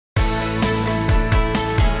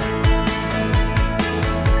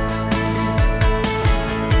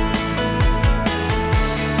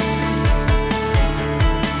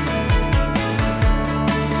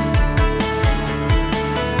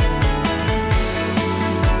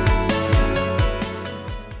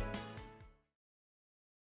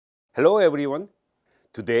Hello everyone.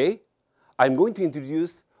 Today I'm going to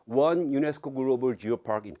introduce one UNESCO Global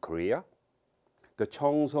Geopark in Korea, the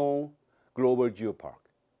Cheongsong Global Geopark.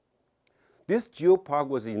 This geopark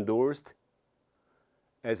was endorsed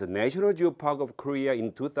as a National Geopark of Korea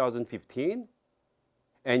in 2015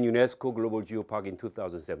 and UNESCO Global Geopark in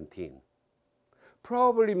 2017.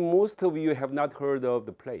 Probably most of you have not heard of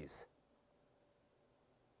the place.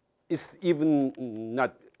 It's even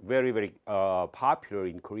not very popular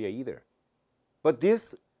in Korea either. But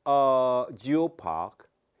this geopark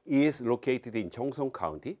is located in Cheongsong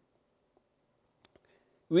County,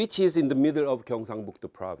 which is in the middle of Gyeongsangbuk-do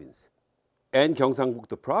province. And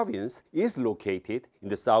Gyeongsangbuk-do province is located in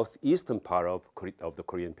the southeastern part of the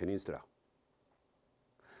Korean peninsula.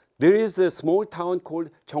 There is a small town called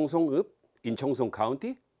Cheongsong in Cheongsong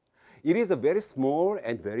County. It is a very small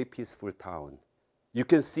and very peaceful town. You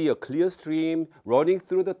can see a clear stream running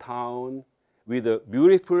through the town with a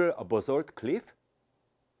beautiful basalt cliff.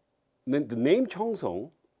 The name Cheongsong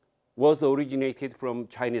was originated from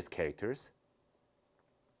Chinese characters,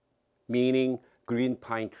 meaning green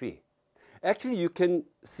pine tree. Actually, you can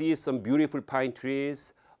see some beautiful pine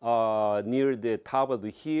trees near the top of the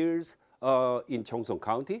hills in Cheongsong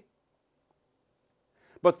County.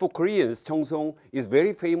 But for Koreans, Cheongsong is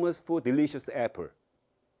very famous for delicious apple.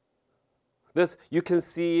 Thus, you can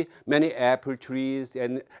see many apple trees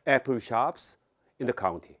and apple shops in the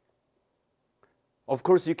county. Of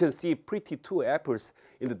course, you can see pretty two apples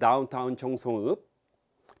in the downtown Cheongsong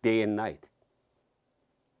day and night.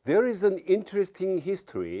 There is an interesting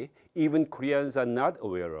history even Koreans are not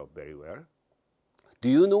aware of very well. Do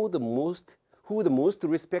you know who the most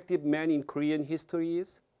respected man in Korean history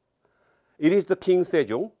is? It is the King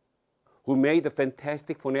Sejong, who made the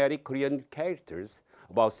fantastic phonetic Korean characters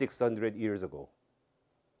about 600 years ago.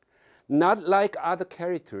 Not like other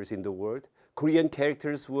characters in the world, Korean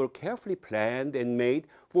characters were carefully planned and made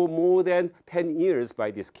for more than 10 years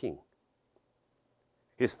by this king.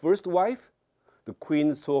 His first wife, the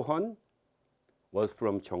Queen Sohon, was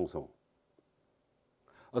from Cheongsong.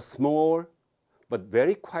 A small but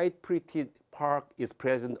very quiet pretty park is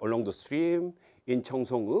present along the stream in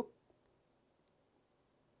Cheongsong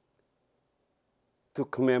to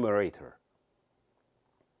commemorate her.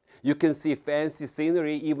 You can see fancy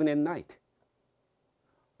scenery even at night.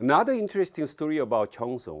 Another interesting story about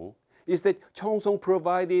Cheongsong is that Cheongsong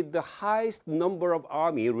provided the highest number of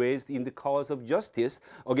army raised in the cause of justice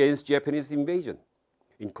against Japanese invasion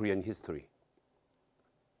in Korean history.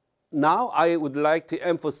 Now I would like to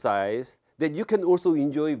emphasize that you can also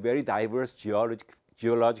enjoy very diverse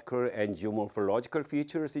geological and geomorphological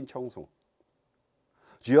features in Cheongsong.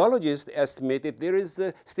 Geologists estimate that there is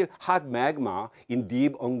still hot magma in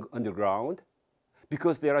deep underground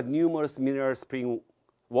because there are numerous mineral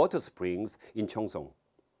water springs in Cheongsong.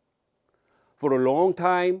 For a long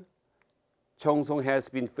time, Cheongsong has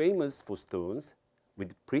been famous for stones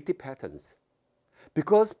with pretty patterns.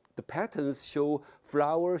 Because the patterns show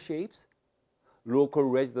flower shapes, local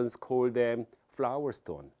residents call them flower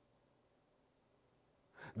stone.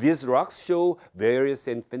 These rocks show various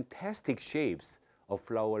and fantastic shapes of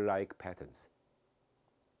flower-like patterns.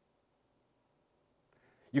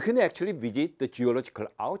 You can actually visit the geological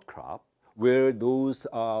outcrop where those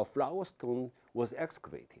flower stone was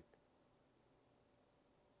excavated.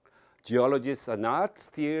 Geologists are not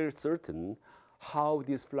still certain how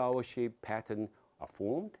these flower-shaped patterns are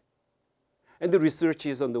formed, and the research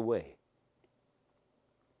is on the way.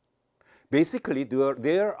 Basically,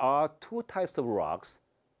 there are two types of rocks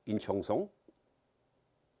in Cheongsong.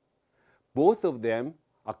 Both of them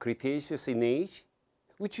are Cretaceous in age,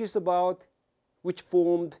 which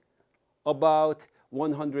formed about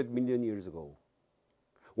 100 million years ago.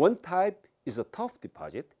 One type is a tuff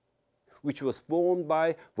deposit, which was formed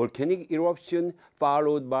by volcanic eruption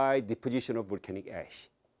followed by deposition of volcanic ash.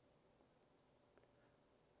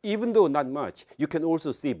 Even though not much, you can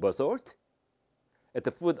also see basalt at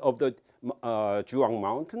the foot of the Juang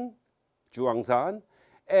Mountain, Juangsan,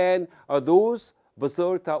 and those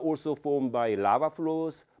basalt are also formed by lava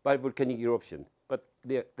flows, by volcanic eruption, but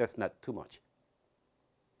that's not too much.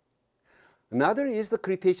 Another is the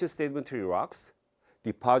Cretaceous sedimentary rocks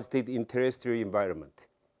deposited in terrestrial environment.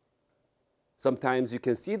 Sometimes you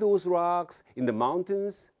can see those rocks in the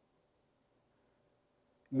mountains,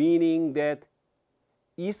 meaning that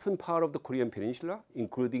eastern part of the Korean peninsula,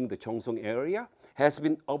 including the Cheongsong area, has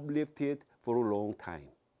been uplifted for a long time.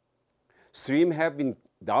 Streams have been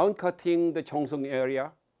down-cutting the Cheongsong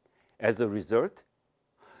area. As a result,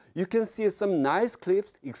 you can see some nice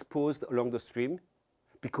cliffs exposed along the stream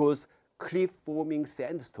because cliff-forming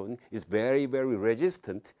sandstone is very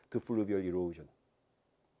resistant to fluvial erosion.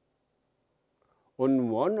 On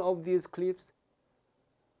one of these cliffs,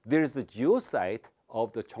 there is a geosite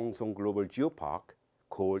of the Cheongsong Global Geopark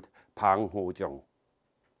called Banghojong.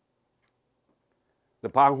 The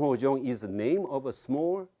Banghojong is the name of a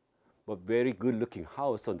small but very good-looking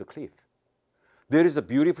house on the cliff. There is a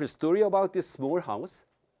beautiful story about this small house.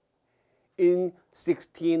 In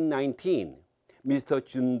 1619, Mr.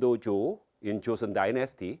 Jundojo in Joseon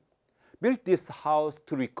Dynasty built this house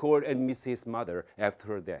to recall and miss his mother after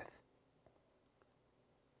her death.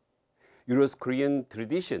 It was Korean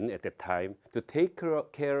tradition at that time to take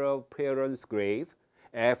care of parents' grave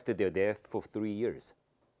after their death for 3 years.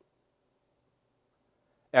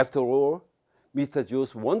 After all, Mr.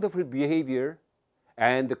 Jo's wonderful behavior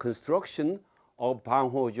and the construction of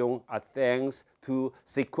Banghojong are thanks to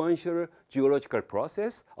sequential geological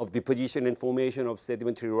process of deposition and formation of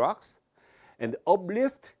sedimentary rocks and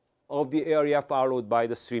uplift of the area followed by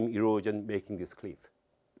the stream erosion making this cliff.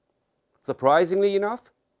 Surprisingly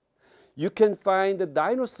enough, you can find the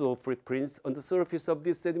dinosaur footprints on the surface of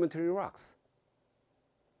these sedimentary rocks.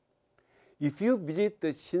 If you visit the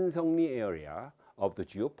Shinseongri area of the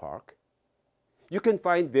geopark, you can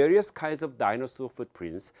find various kinds of dinosaur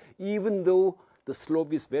footprints, even though the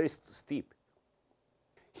slope is very steep.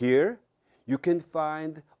 Here, you can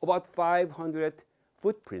find about 500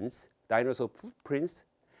 footprints, dinosaur footprints,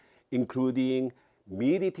 including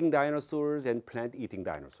meat-eating dinosaurs and plant-eating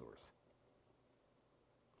dinosaurs.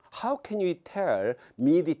 How can you tell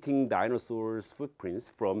meat-eating dinosaurs' footprints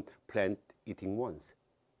from plant-eating ones?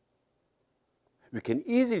 We can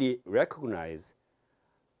easily recognize,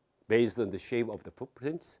 based on the shape of the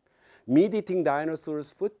footprints, meat-eating dinosaurs'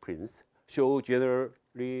 footprints show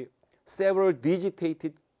generally several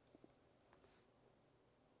digitated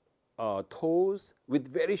toes with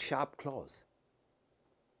very sharp claws,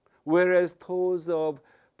 whereas toes of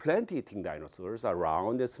plant-eating dinosaurs are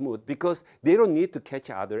round and smooth because they don't need to catch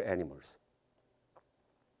other animals.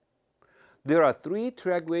 There are 3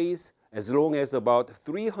 trackways as long as about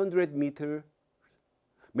 300 meters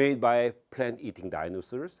made by plant-eating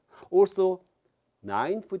dinosaurs. Also,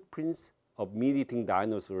 9 footprints of meat-eating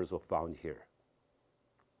dinosaurs were found here.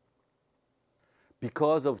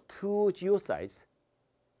 Because of 2 geosites,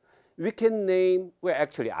 we can name, well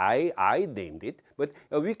actually I named it, but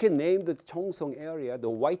we can name the Cheongsong area the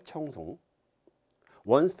White Cheongsong.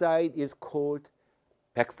 One side is called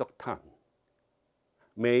Baeseoktan,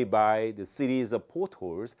 made by the series of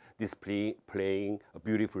portholes displaying a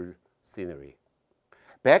beautiful scenery.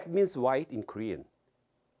 Baek means white in Korean.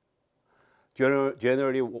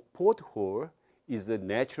 Generally, porthole is a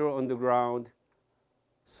natural underground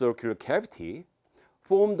circular cavity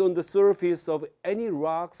formed on the surface of any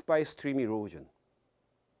rocks by stream erosion.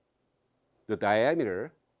 The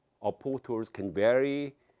diameter of portholes can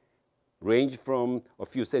range from a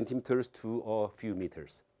few centimeters to a few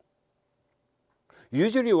meters.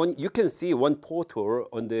 Usually you can see one porthole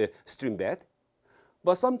on the stream bed,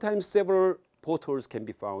 but sometimes several portholes can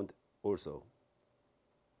be found also.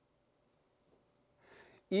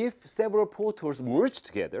 If several portholes merge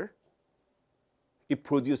together, it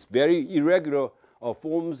produces very irregular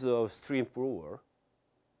forms of stream flow.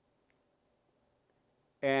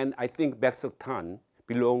 And I think Baeseoktan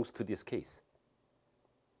belongs to this case.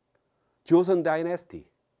 Joseon Dynasty,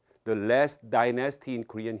 the last dynasty in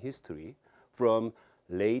Korean history from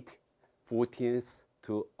late 14th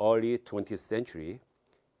to early 20th century,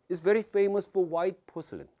 is very famous for white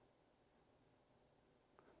porcelain.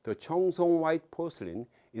 The Cheongsong white porcelain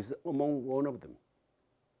is among one of them.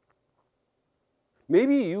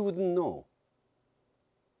 Maybe you wouldn't know.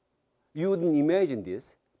 You wouldn't imagine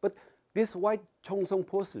this, but this white Cheongsong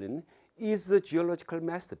porcelain is a geological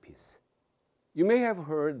masterpiece. You may have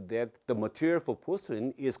heard that the material for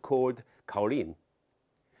porcelain is called kaolin.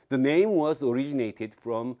 The name was originated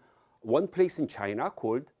from one place in China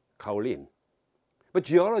called kaolin. But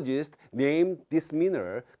geologists named this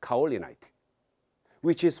mineral kaolinite,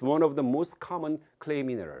 which is one of the most common clay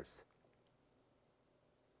minerals.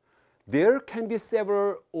 There can be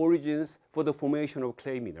several origins for the formation of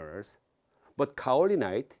clay minerals, but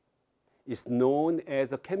kaolinite is known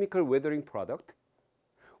as a chemical weathering product,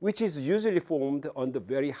 which is usually formed under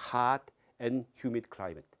very hot and humid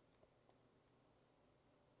climate.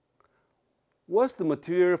 Was the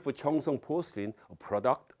material for Cheongsong porcelain a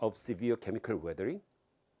product of severe chemical weathering?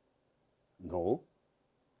 No.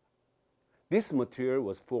 This material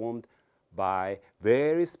was formed by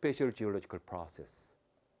very special geological process.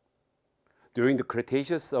 During the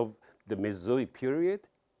Cretaceous of the Mesozoic period,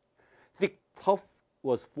 thick tuff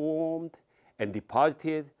was formed and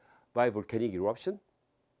deposited by volcanic eruption.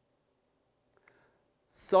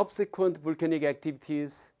 Subsequent volcanic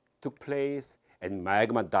activities took place and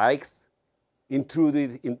magma dikes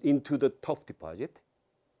intruded into the tuff deposit.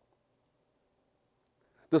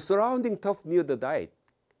 The surrounding tuff near the dike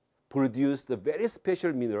produced a very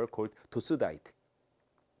special mineral called torsudite.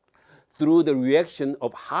 Through the reaction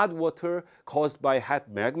of hot water caused by hot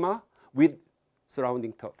magma with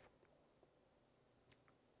surrounding tuff.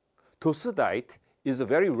 Torsudite is a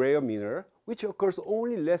very rare mineral which occurs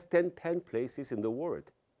only less than 10 places in the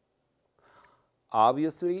world.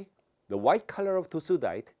 Obviously, the white color of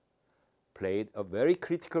torsudite played a very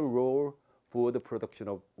critical role for the production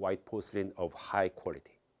of white porcelain of high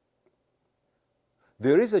quality.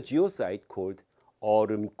 There is a geosite called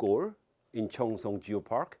얼음골 in Cheongsong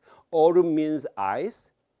Geopark. 얼음 means ice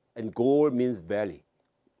and 골 means valley.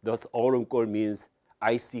 Thus, 얼음골 means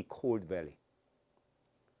icy cold valley.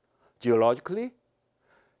 Geologically,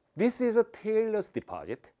 this is a tailless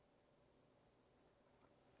deposit.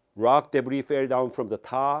 Rock debris fell down from the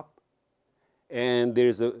top, and there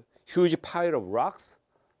is a huge pile of rocks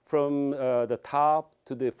from the top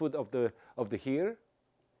to the foot of the hill.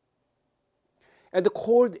 And the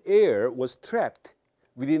cold air was trapped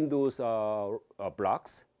within those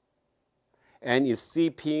blocks and is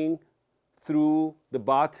seeping through the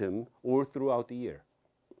bottom all throughout the year.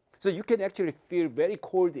 So you can actually feel very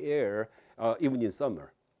cold air even in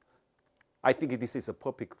summer. I think this is a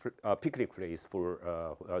perfect picnic place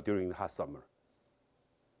for during the hot summer.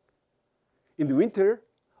 In the winter,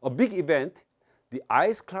 a big event, the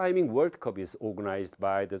Ice Climbing World Cup, is organized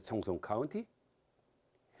by the Cheongsong County.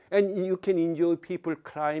 And you can enjoy people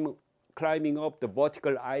climbing up the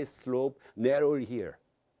vertical ice slope narrowly here.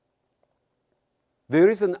 There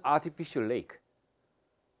is an artificial lake,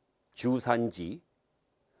 주산지,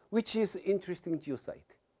 which is an interesting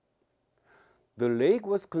geosite. The lake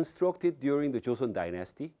was constructed during the Joseon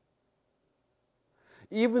Dynasty.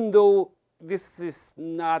 Even though this is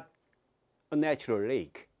not a natural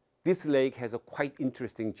lake, this lake has a quite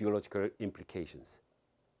interesting geological implications.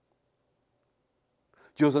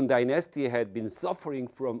 Joseon Dynasty had been suffering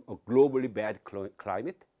from a globally bad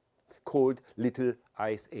climate called Little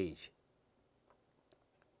Ice Age.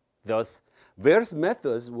 Thus, various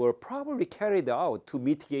methods were probably carried out to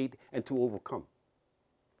mitigate and to overcome.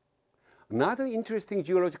 Another interesting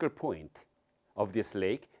geological point of this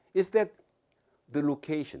lake is that the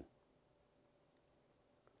location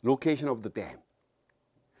of the dam.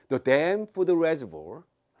 The dam for the reservoir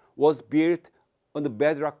was built on the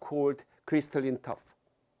bedrock called crystalline tuff.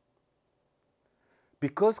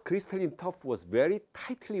 Because crystalline tuff was very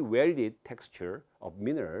tightly welded texture of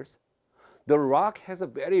minerals, the rock has a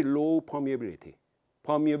very low permeability.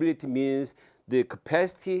 Permeability means the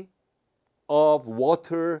capacity of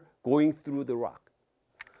water going through the rock,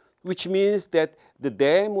 which means that the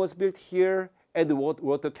dam was built here and the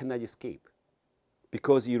water cannot escape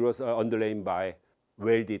because it was underlain by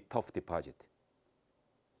welded tuff deposit.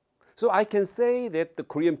 So I can say that the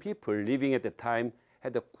Korean people living at the time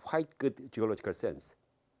had a quite good geological sense.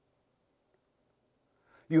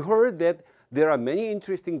 You heard that there are many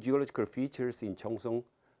interesting geological features in Cheongsong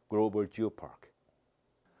Global Geopark.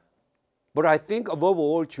 But I think above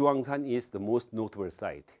all, Juangsan is the most notable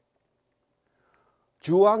site.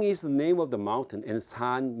 Juang is the name of the mountain, and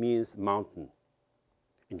San means mountain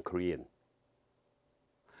in Korean.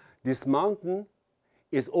 This mountain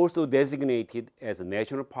is also designated as a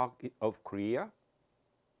national park of Korea.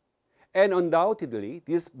 And undoubtedly,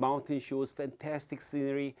 this mountain shows fantastic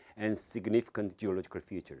scenery and significant geological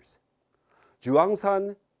features.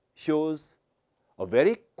 Juangsan shows a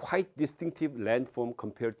very quite distinctive landform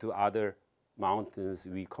compared to other mountains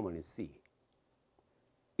we commonly see.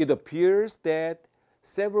 It appears that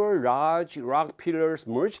several large rock pillars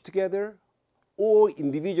merge together or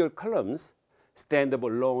individual columns stand up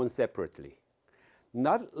alone separately.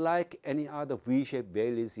 Not like any other V-shaped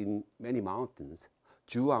valleys in many mountains,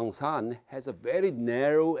 Juangsan has a very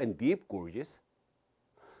narrow and deep gorges,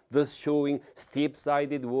 thus showing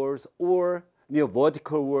steep-sided walls or near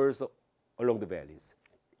vertical walls along the valleys.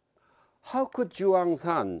 How could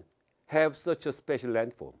Juangsan have such a special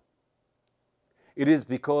landform? It is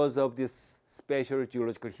because of this special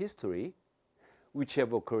geological history which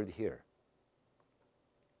have occurred here.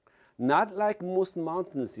 Not like most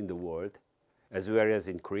mountains in the world, as well as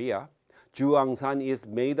in Korea, Juangsan is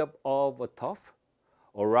made up of a tuff,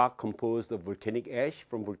 a rock composed of volcanic ash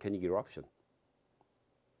from volcanic eruption.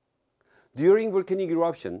 During volcanic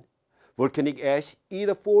eruption, volcanic ash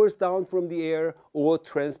either falls down from the air or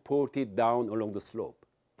transported down along the slope.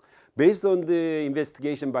 Based on the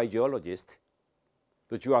investigation by geologists,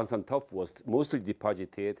 the Juangsan tuff was mostly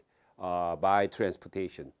deposited by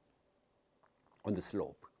transportation on the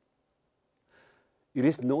slope. It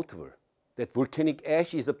is notable that volcanic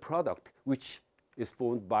ash is a product which is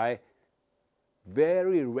formed by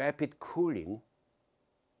very rapid cooling,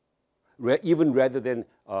 even rather than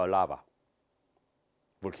lava,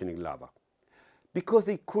 volcanic lava. Because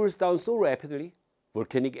it cools down so rapidly,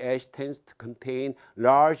 volcanic ash tends to contain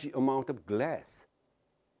large amount of glass.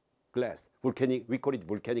 We call it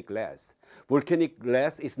volcanic glass. Volcanic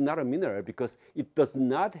glass is not a mineral because it does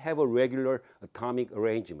not have a regular atomic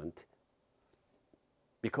arrangement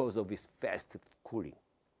because of its fast cooling.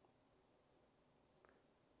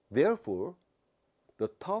 Therefore, the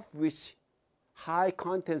tuff with high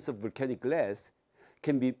contents of volcanic glass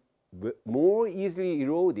can be more easily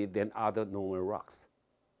eroded than other normal rocks.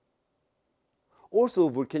 Also,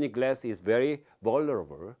 volcanic glass is very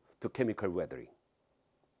vulnerable to chemical weathering.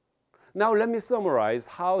 Now let me summarize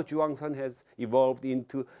how Cheongsong has evolved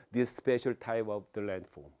into this special type of the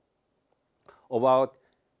landform. About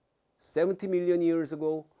 70 million years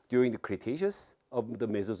ago, during the Cretaceous of the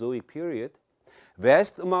Mesozoic period,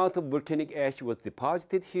 vast amount of volcanic ash was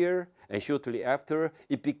deposited here, and shortly after,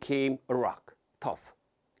 it became a rock, tuff.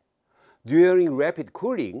 During rapid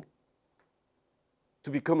cooling,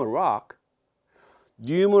 to become a rock,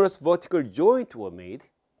 numerous vertical joints were made,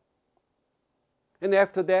 and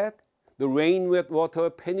after that, the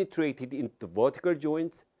rainwater penetrated into the vertical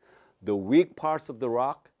joints, the weak parts of the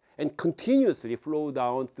rock, and continuously flowed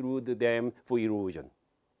down through the dam for erosion.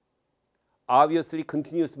 Obviously,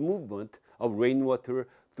 continuous movement of rainwater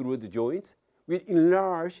through the joints will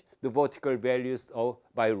enlarge the vertical values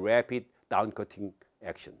by rapid downcutting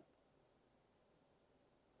action.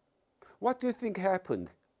 What do you think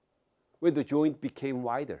happened when the joint became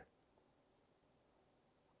wider?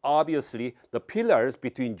 Obviously, the pillars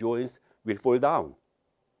between joints will fall down.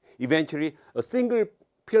 Eventually, a single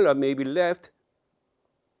pillar may be left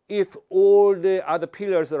if all the other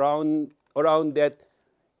pillars around that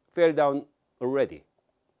fell down already.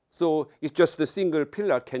 So it's just a single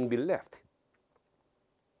pillar can be left.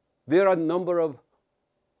 There are a number of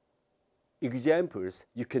examples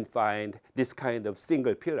you can find this kind of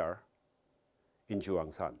single pillar in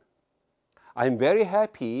Cheongsong. I'm very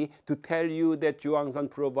happy to tell you that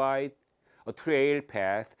Cheongsong provides a trail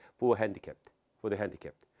path for the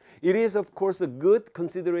handicapped. It is, of course, a good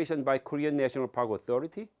consideration by Korean National Park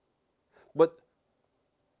Authority, but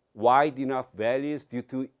wide enough valleys due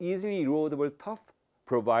to easily erodible tuff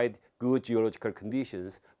provide good geological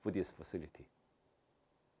conditions for this facility.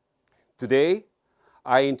 Today,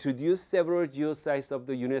 I introduce several geosites of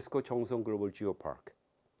the UNESCO Cheongsong Global Geopark.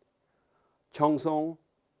 Cheongsong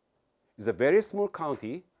is a very small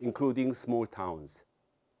county, including small towns.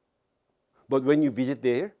 But when you visit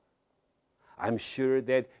there, I'm sure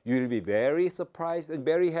that you will be very surprised and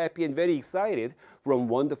very happy and very excited from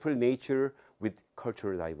wonderful nature with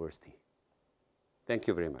cultural diversity. Thank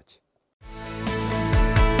you very much.